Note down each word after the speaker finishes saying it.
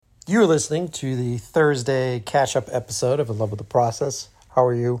You're listening to the Thursday catch-up episode of In Love with the Process. How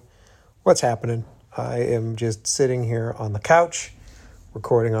are you? What's happening? I am just sitting here on the couch,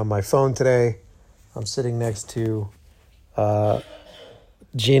 recording on my phone today. I'm sitting next to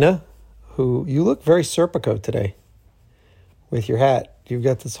Gina, who you look very Serpico today with your hat. You've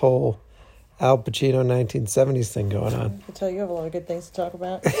got this whole Al Pacino 1970s thing going on. I can tell you have a lot of good things to talk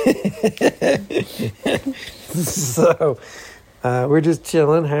about. So... we're just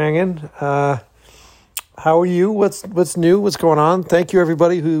chilling, hanging. How are you? What's new? What's going on? Thank you,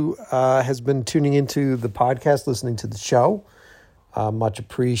 everybody who has been tuning into the podcast, listening to the show. Much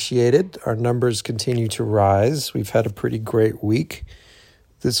appreciated. Our numbers continue to rise. We've had a pretty great week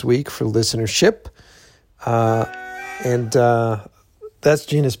this week for listenership. And that's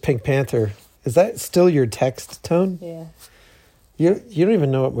Gina's Pink Panther. Is that still your text tone? Yeah. You don't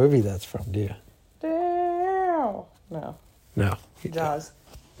even know what movie that's from, do you? No. No. Jaws.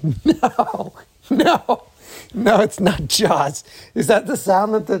 No, it's not Jaws. Is that the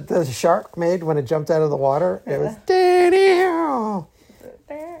sound that the shark made when it jumped out of the water? Yeah. It was, Daniel.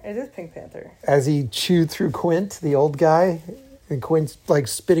 It is Pink Panther. As he chewed through Quint, the old guy, and Quint's like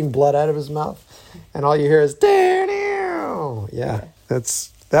spitting blood out of his mouth, and all you hear is Daniel. Yeah.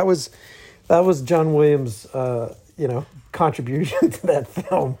 That was John Williams' contribution to that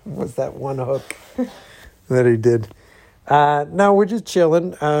film, was that one hook that he did. No, we're just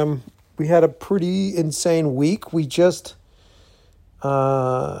chilling. We had a pretty insane week. We just,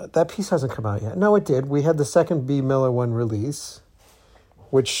 that piece hasn't come out yet. No, it did. We had the second B. Miller one release,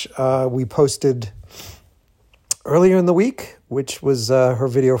 which we posted earlier in the week, which was her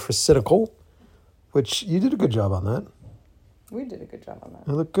video for Cynical, which you did a good job on that. We did a good job on that.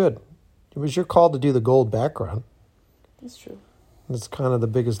 It looked good. It was your call to do the gold background. That's true. It's kind of the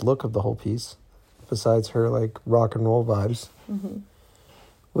biggest look of the whole piece, besides her like rock and roll vibes. Mm-hmm.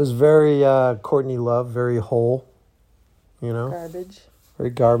 It was very Courtney Love, very whole, Garbage. Very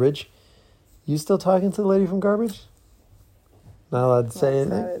garbage. You still talking to the lady from Garbage? Not allowed to say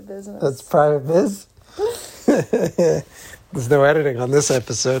anything? Private business. That's private biz? There's no editing on this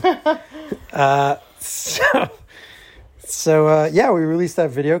episode. So we released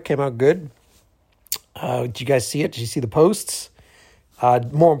that video. Came out good. Did you guys see it? Did you see the posts?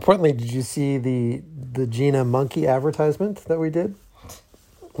 More importantly, did you see the Gina monkey advertisement that we did?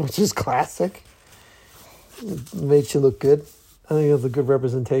 Which is classic. It makes you look good. I think it's a good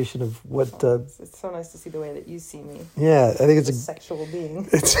representation of what... It's so nice to see the way that you see me. Yeah, I think it's a sexual being.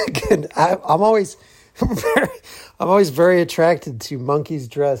 It's a good... I'm always very attracted to monkeys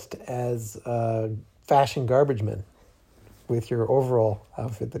dressed as fashion garbage men with your overall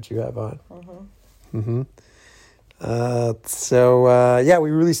outfit that you have on. Mm-hmm.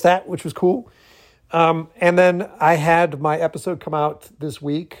 We released that, which was cool. And then I had my episode come out this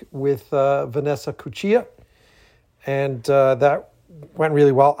week with Vanessa Cuccia, and that went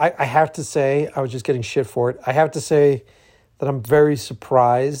really well. I have to say, I was just getting shit for it. I have to say that I'm very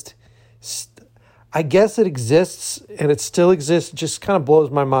surprised. I guess it exists, and it still exists. It just kind of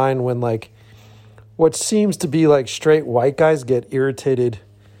blows my mind when, like, what seems to be, like, straight white guys get irritated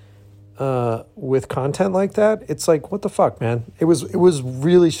with content like that. It's like, what the fuck, man? It was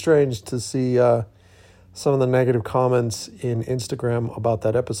really strange to see some of the negative comments in Instagram about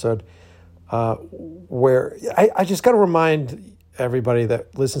that episode, where I just got to remind everybody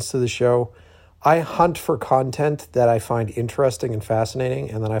that listens to the show, I hunt for content that I find interesting and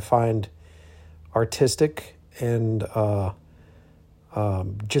fascinating, and that I find artistic and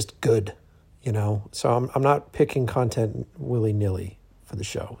just good, So I'm not picking content willy-nilly for the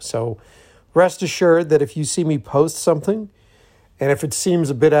show. So rest assured that if you see me post something, and if it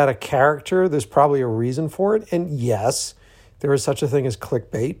seems a bit out of character, there's probably a reason for it. And yes, there is such a thing as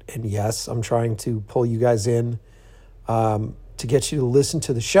clickbait. And yes, I'm trying to pull you guys in to get you to listen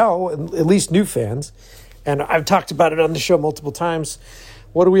to the show, and at least new fans. And I've talked about it on the show multiple times.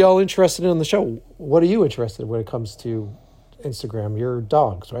 What are we all interested in on the show? What are you interested in when it comes to Instagram? You're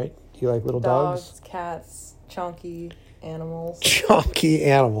dogs, right? Do you like little dogs? Dogs, cats, chunky animals. Chunky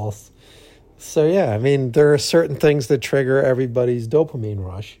animals. So, yeah, I mean, there are certain things that trigger everybody's dopamine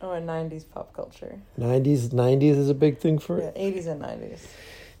rush. Oh, and 90s pop culture. 90s is a big thing for it? Yeah, 80s and 90s.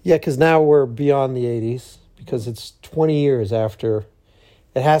 Yeah, because now we're beyond the 80s, because it's 20 years after.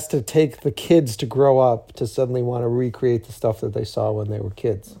 It has to take the kids to grow up to suddenly want to recreate the stuff that they saw when they were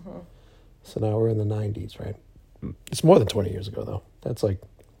kids. Mm-hmm. So now we're in the 90s, right? It's more than 20 years ago, though. That's like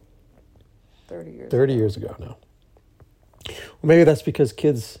 30 years ago now. Well, maybe that's because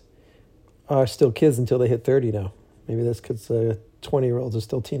kids are still kids until they hit 30 now. Maybe that's because 20-year-olds are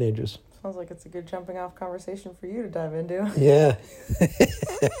still teenagers. Sounds like it's a good jumping off conversation for you to dive into. Yeah.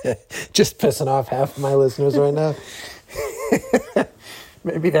 Just pissing off half of my listeners right now.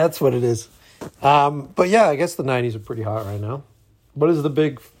 Maybe that's what it is. But yeah, I guess the 90s are pretty hot right now. What is the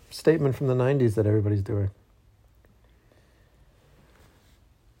big statement from the 90s that everybody's doing?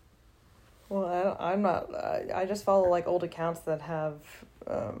 Well, I'm not. I just follow like old accounts that have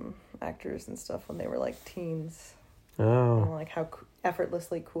actors and stuff when they were like teens. Oh. And like how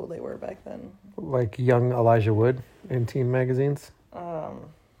effortlessly cool they were back then. Like young Elijah Wood in teen magazines?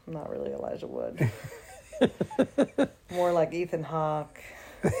 Not really Elijah Wood. More like Ethan Hawke.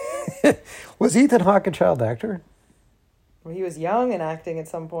 Was Ethan Hawke a child actor? Well, he was young and acting at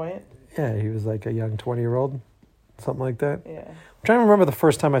some point. Yeah, he was like a young 20-year-old, something like that. Yeah. I'm trying to remember the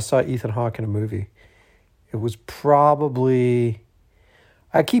first time I saw Ethan Hawke in a movie. It was probably...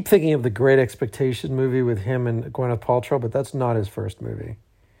 I keep thinking of the Great Expectation movie with him and Gwyneth Paltrow, but that's not his first movie.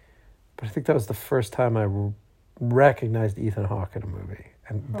 But I think that was the first time I recognized Ethan Hawke in a movie.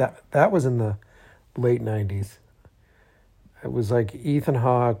 And that was in the late 90s. It was like Ethan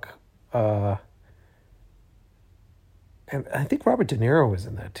Hawke, and I think Robert De Niro was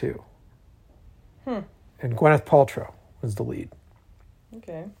in that too. And Gwyneth Paltrow was the lead.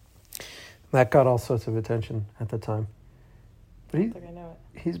 Okay. That got all sorts of attention at the time. But I think I know it.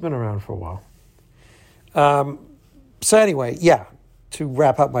 he's been around for a while. So anyway, yeah, to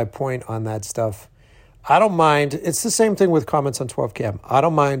wrap up my point on that stuff, I don't mind. It's the same thing with comments on 12Cam. I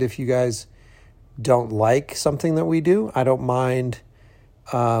don't mind if you guys don't like something that we do. I don't mind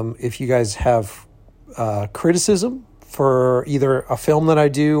if you guys have criticism for either a film that I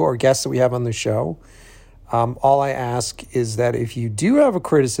do or guests that we have on the show. All I ask is that if you do have a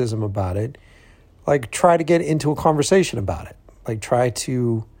criticism about it, like try to get into a conversation about it. Like try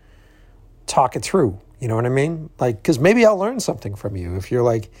to talk it through. You know what I mean? Like, because maybe I'll learn something from you. If you're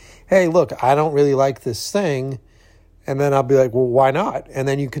like, hey, look, I don't really like this thing. And then I'll be like, well, why not? And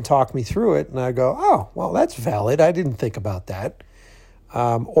then you can talk me through it. And I go, oh, well, that's valid. I didn't think about that.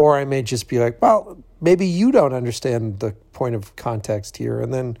 Or I may just be like, well, maybe you don't understand the point of context here.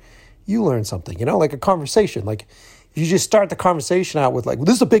 And then you learn something, you know, like a conversation. Like if you just start the conversation out with like, well,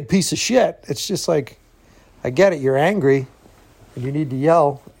 this is a big piece of shit. It's just like, I get it. You're angry and you need to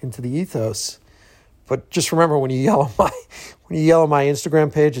yell into the ethos. But just remember when you yell on my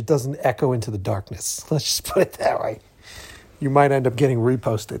Instagram page, it doesn't echo into the darkness. Let's just put it that way. You might end up getting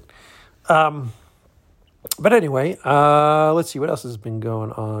reposted. But anyway, let's see what else has been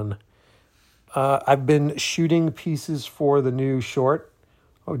going on. I've been shooting pieces for the new short.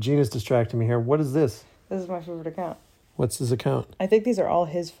 Oh, Gina's distracting me here. What is this? This is my favorite account. What's this account? I think these are all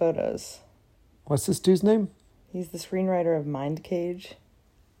his photos. What's this dude's name? He's the screenwriter of Mind Cage.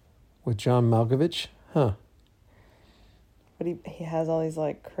 With John Malkovich? Huh. But he has all these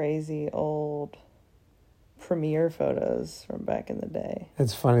like crazy old premiere photos from back in the day.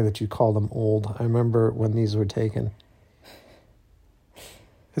 It's funny that you call them old. I remember when these were taken.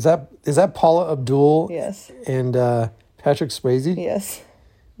 Is that Paula Abdul? Yes. And Patrick Swayze? Yes.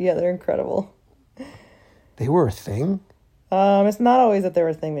 Yeah, they're incredible. They were a thing? It's not always that they were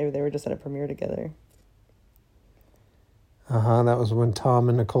a thing. Maybe they were just at a premiere together. That was when Tom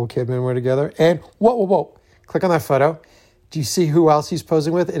and Nicole Kidman were together. And, whoa. Click on that photo. Do you see who else he's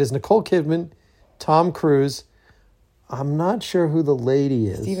posing with? It is Nicole Kidman, Tom Cruise. I'm not sure who the lady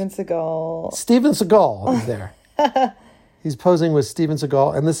is. Steven Seagal. Steven Seagal is there. He's posing with Steven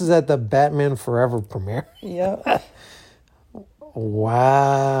Seagal. And this is at the Batman Forever premiere. Yep.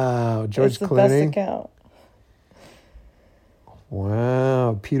 Wow. George it's the Clooney. best account.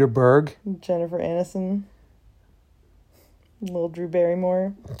 Wow. Peter Berg. Jennifer Aniston. Little Drew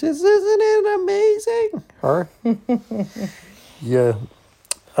Barrymore. Just isn't it amazing? Her? Yeah.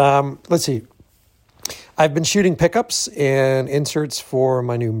 Let's see. I've been shooting pickups and inserts for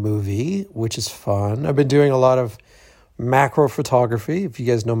my new movie, which is fun. I've been doing a lot of macro photography. If you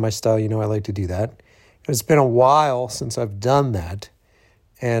guys know my style, you know I like to do that. It's been a while since I've done that.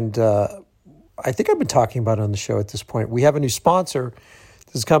 And I think I've been talking about it on the show at this point. We have a new sponsor.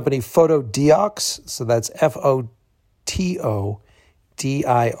 This company, Photodiox. So that's Photodiox.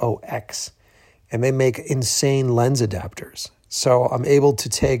 And they make insane lens adapters. So I'm able to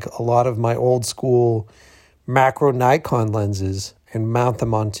take a lot of my old school macro Nikon lenses and mount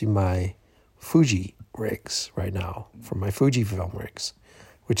them onto my Fuji rigs right now for my Fujifilm rigs,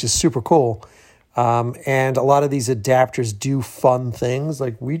 which is super cool. And a lot of these adapters do fun things.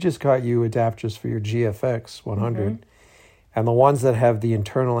 Like we just got you adapters for your GFX 100. Mm-hmm. And the ones that have the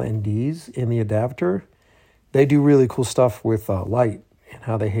internal NDs in the adapter, they do really cool stuff with light and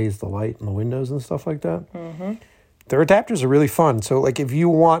how they haze the light in the windows and stuff like that. Mm-hmm. Their adapters are really fun. So, like, if you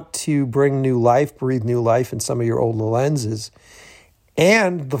want to bring new life, breathe new life in some of your old lenses,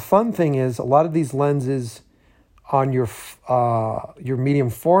 and the fun thing is, a lot of these lenses on your medium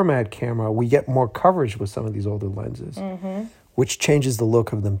format camera, we get more coverage with some of these older lenses, which changes the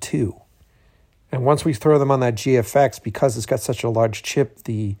look of them too. And once we throw them on that GFX, because it's got such a large chip,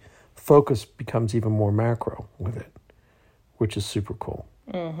 the focus becomes even more macro with it, which is super cool.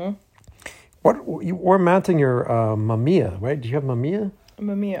 We're mounting your Mamiya, right? Do you have Mamiya?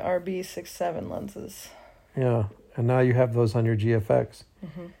 Mamiya RB67 lenses. Yeah, and now you have those on your GFX.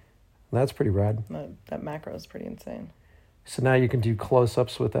 That's pretty rad. That macro is pretty insane. So now you can do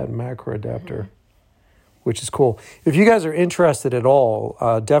close-ups with that macro adapter, which is cool. If you guys are interested at all,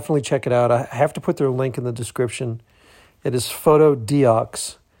 definitely check it out. I have to put their link in the description. It is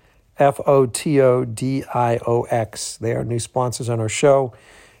Photodiox, Photodiox. They are new sponsors on our show.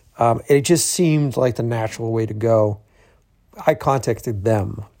 It just seemed like the natural way to go. I contacted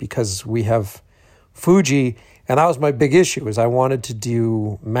them because we have Fuji, and that was my big issue, is I wanted to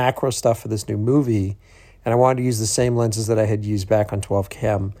do macro stuff for this new movie, and I wanted to use the same lenses that I had used back on 12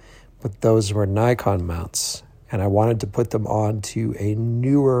 cam, but those were Nikon mounts, and I wanted to put them onto a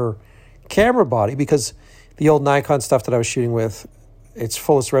newer camera body because the old Nikon stuff that I was shooting with, its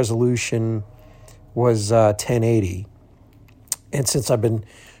fullest resolution was 1080. And since I've been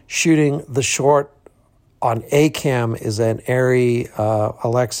shooting the short on A-cam is an Arri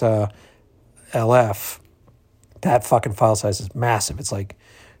Alexa LF, that fucking file size is massive. It's like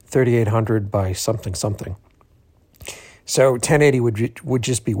 3,800 by something. So 1080 would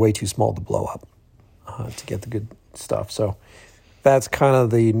just be way too small to blow up to get the good stuff. So that's kind of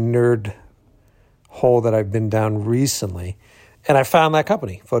the nerd hole that I've been down recently. And I found that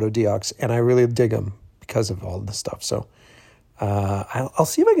company, Photodiox, and I really dig them because of all this stuff. So I'll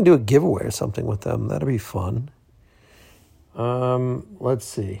see if I can do a giveaway or something with them. That'll be fun. Let's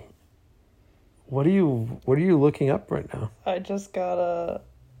see. What are you looking up right now? I just got a...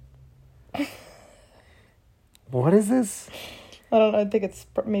 What is this? I don't know. I think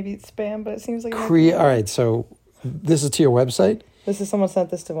maybe it's spam, but it seems like... All right, so this is to your website? Someone sent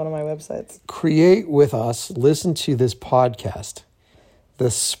this to one of my websites. Create with us. Listen to this podcast.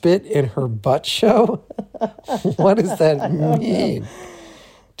 The Spit in Her Butt Show? What does that mean?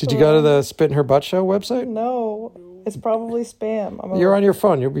 Did you go to the Spit in Her Butt Show website? No. It's probably spam. You're on your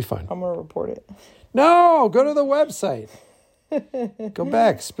phone. You'll be fine. I'm going to report it. No, go to the website. Go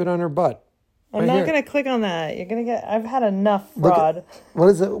back. Spit on her butt. I'm not going to click on that. You're going to get... I've had enough fraud. What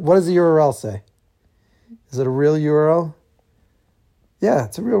is it? What does the URL say? Is it a real URL? Yeah,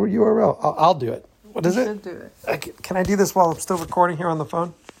 it's a real URL. I'll do it. What is it? You should do it. Can I do this while I'm still recording here on the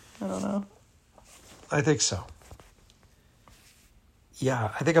phone? I don't know. I think so.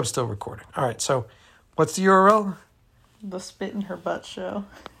 Yeah, I think I'm still recording. All right, so what's the URL? The Spit in Her Butt Show.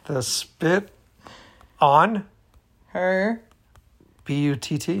 The Spit on Her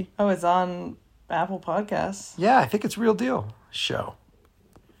BUTT. Oh, it's on Apple Podcasts. Yeah, I think it's real deal show.com.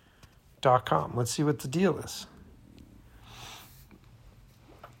 Let's see what the deal is.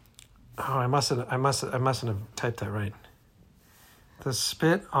 Oh, I mustn't have typed that right. The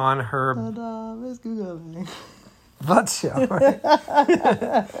Spit on Her It's Googling. Butt Show, right?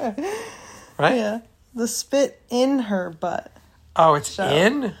 Right? Yeah. The Spit in Her Butt. Oh, it's Show.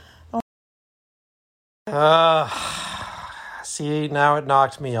 in? See, now it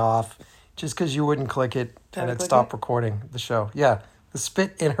knocked me off. Just because you wouldn't click it and it stopped recording the show. Yeah, the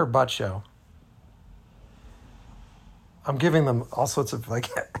Spit in Her Butt Show. I'm giving them all sorts of like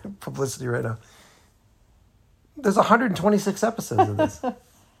publicity right now. There's 126 episodes of this.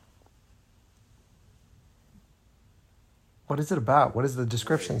 What is it about? What does the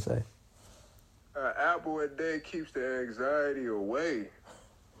description say? Apple a day keeps the anxiety away.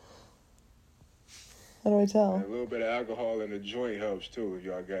 How do I tell? And a little bit of alcohol in the joint helps too if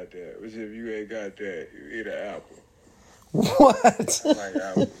y'all got that. Which if you ain't got that, you eat an apple. What? I like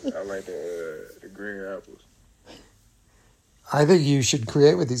apples. I like the green apples. I think you should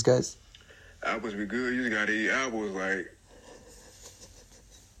create with these guys. Apples be good. You just gotta eat apples. Like,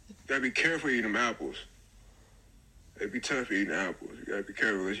 you gotta be careful eating them apples. It'd be tough eating apples. You gotta be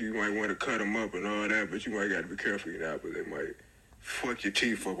careful. You might want to cut them up and all that, but you might gotta be careful eating apples. They might fuck your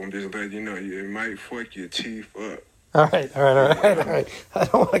teeth up. I'm just letting you know. It might fuck your teeth up. All right. I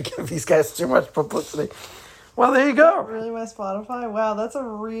don't want to give these guys too much publicity. Well, there you go. Really, my Spotify? Wow, that's a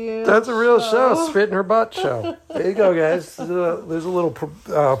real show. Spit in Her Butt Show. There you go, guys. There's a little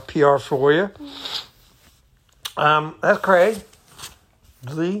PR for you. That's Craig.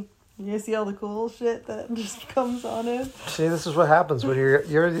 Lee. You see all the cool shit that just comes on it? See, this is what happens when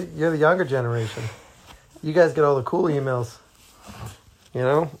you're the younger generation. You guys get all the cool emails. You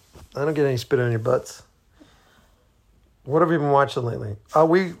know? I don't get any spit on your butts. What have you been watching lately?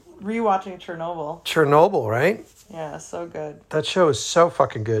 We Rewatching Chernobyl. Chernobyl, right? Yeah, so good. That show is so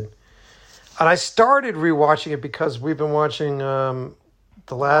fucking good. And I started rewatching it because we've been watching The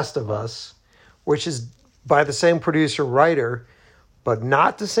Last of Us, which is by the same producer, writer, but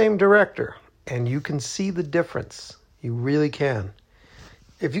not the same director. And you can see the difference. You really can.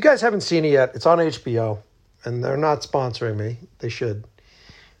 If you guys haven't seen it yet, it's on HBO. And they're not sponsoring me. They should.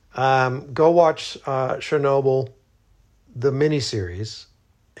 Go watch Chernobyl, the miniseries.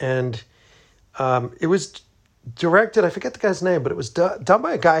 And it was directed, I forget the guy's name, but it was done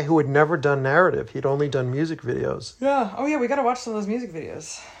by a guy who had never done narrative. He'd only done music videos. Yeah. Oh, yeah, we got to watch some of those music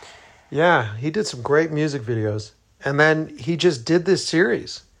videos. Yeah, he did some great music videos. And then he just did this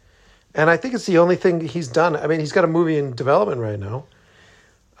series. And I think it's the only thing he's done. I mean, he's got a movie in development right now.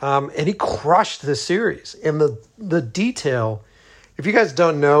 And he crushed this series. And the detail, if you guys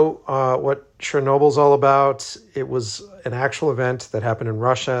don't know what Chernobyl's all about, it was an actual event that happened in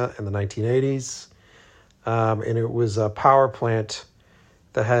Russia in the 1980s. And it was a power plant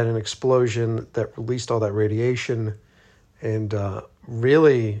that had an explosion that released all that radiation and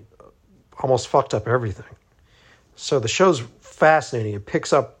really almost fucked up everything. So the show's fascinating. It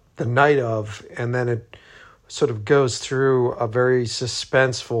picks up the night of, and then it sort of goes through a very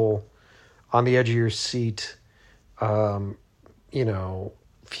suspenseful, on the edge of your seat,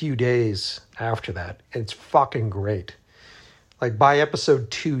 few days after that. It's fucking great. Like by episode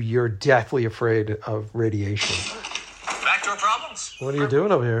 2, you're deathly afraid of radiation. Back to our problems. What are you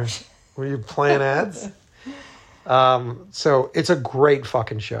doing over here? Were you playing ads? So it's a great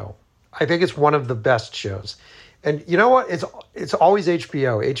fucking show. I think it's one of the best shows. And you know what? It's always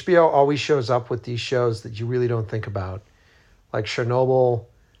HBO. HBO always shows up with these shows that you really don't think about. Like Chernobyl,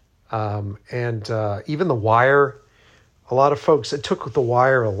 and even The Wire. A lot of folks, it took The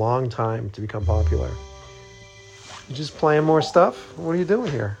Wire a long time to become popular. You just playing more stuff? What are you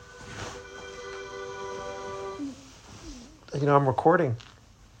doing here? I'm recording.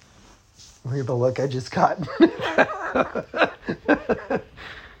 Look at the look I just got.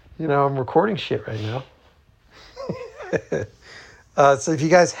 I'm recording shit right now. So if you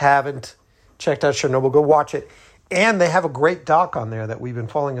guys haven't checked out Chernobyl, go watch it. And they have a great doc on there that we've been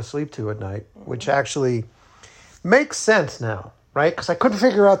falling asleep to at night, which actually makes sense now, right? Because I couldn't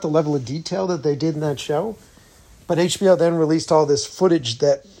figure out the level of detail that they did in that show. But HBO then released all this footage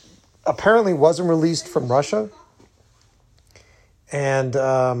that apparently wasn't released from Russia. And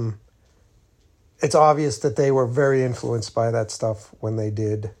it's obvious that they were very influenced by that stuff when they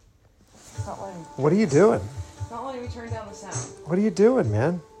did. What are you doing? Not letting me turn down the sound. What are you doing,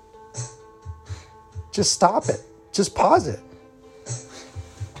 man? Just stop it. Just pause it.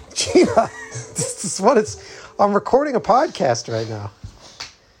 Gina, this is what it's... I'm recording a podcast right now.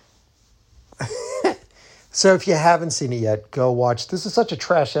 So if you haven't seen it yet, go watch. This is such a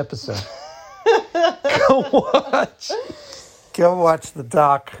trash episode. Go watch the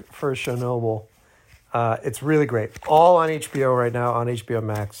doc for Chernobyl. It's really great. All on HBO right now, on HBO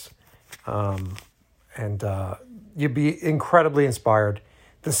Max. And you'd be incredibly inspired.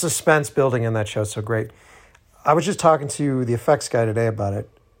 The suspense building in that show is so great. I was just talking to the effects guy today about it.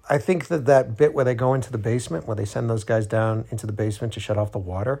 I think that bit where they go into the basement, where they send those guys down into the basement to shut off the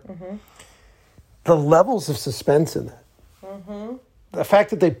water, the levels of suspense in that. The fact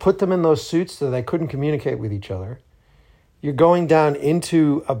that they put them in those suits so they couldn't communicate with each other. You're going down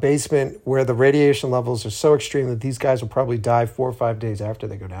into a basement where the radiation levels are so extreme that these guys will probably die 4 or 5 days after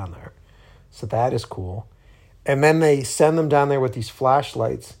they go down there. So that is cool. And then they send them down there with these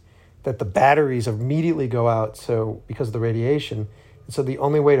flashlights that the batteries immediately go out because of the radiation. And so the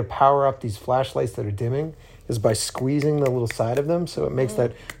only way to power up these flashlights that are dimming is by squeezing the little side of them. So it makes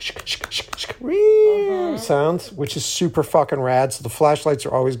that sounds, which is super fucking rad. So the flashlights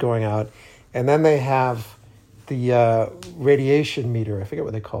are always going out. And then they have the radiation meter. I forget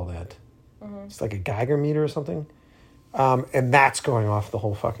what they call that. It's like a Geiger meter or something. And that's going off the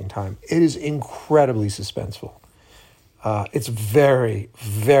whole fucking time. It is incredibly suspenseful. It's very,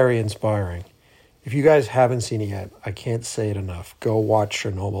 very inspiring. If you guys haven't seen it yet, I can't say it enough. Go watch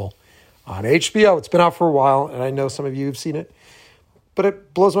Chernobyl on HBO. It's been out for a while, and I know some of you have seen it. But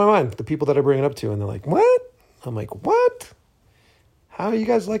it blows my mind, the people that I bring it up to, and they're like, what? I'm like, what? How are you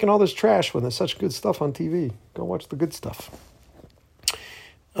guys liking all this trash when there's such good stuff on TV? Go watch the good stuff.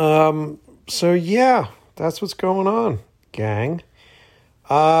 So, yeah, that's what's going on, gang.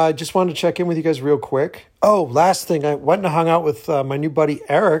 I just wanted to check in with you guys real quick. Oh, last thing, I went and hung out with my new buddy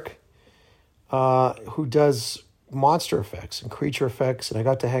Eric, who does monster effects and creature effects, and I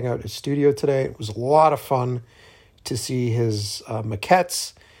got to hang out at his studio today. It was a lot of fun to see his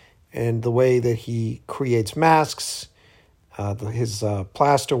maquettes and the way that he creates masks, his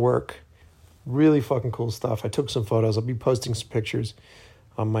plaster work. Really fucking cool stuff. I took some photos. I'll be posting some pictures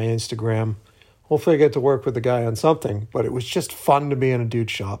on my Instagram. Hopefully I get to work with the guy on something, but it was just fun to be in a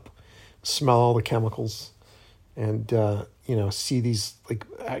dude shop, smell all the chemicals, and, see these, like,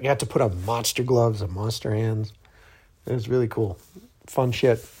 I got to put on monster gloves and monster hands. It was really cool. Fun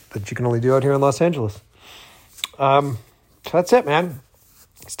shit that you can only do out here in Los Angeles. So that's it, man.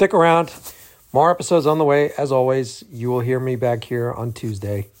 Stick around. More episodes on the way. As always, you will hear me back here on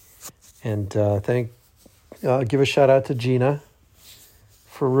Tuesday. And give a shout out to Gina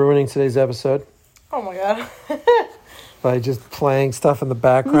for ruining today's episode. Oh my God. By just playing stuff in the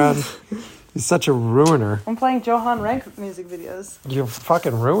background. He's such a ruiner. I'm playing Johan Rank music videos. You're a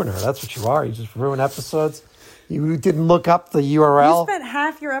fucking ruiner. That's what you are. You just ruin episodes. You didn't look up the URL. You spent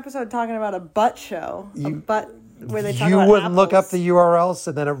half your episode talking about a butt show. A butt where they talk You about wouldn't look up apples. the URLs,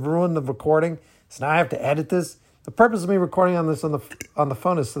 and then it ruined the recording. So now I have to edit this. The purpose of me recording on this on the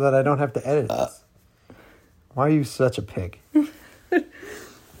phone is so that I don't have to edit this. Why are you such a pig?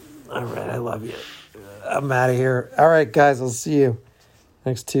 All right, I love you. I'm out of here. All right, guys, I'll see you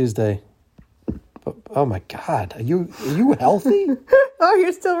next Tuesday. Oh my God, are you healthy? Oh,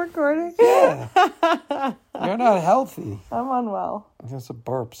 you're still recording? Yeah. You're not healthy. I'm unwell. There's some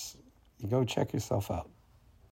burps. You go check yourself out.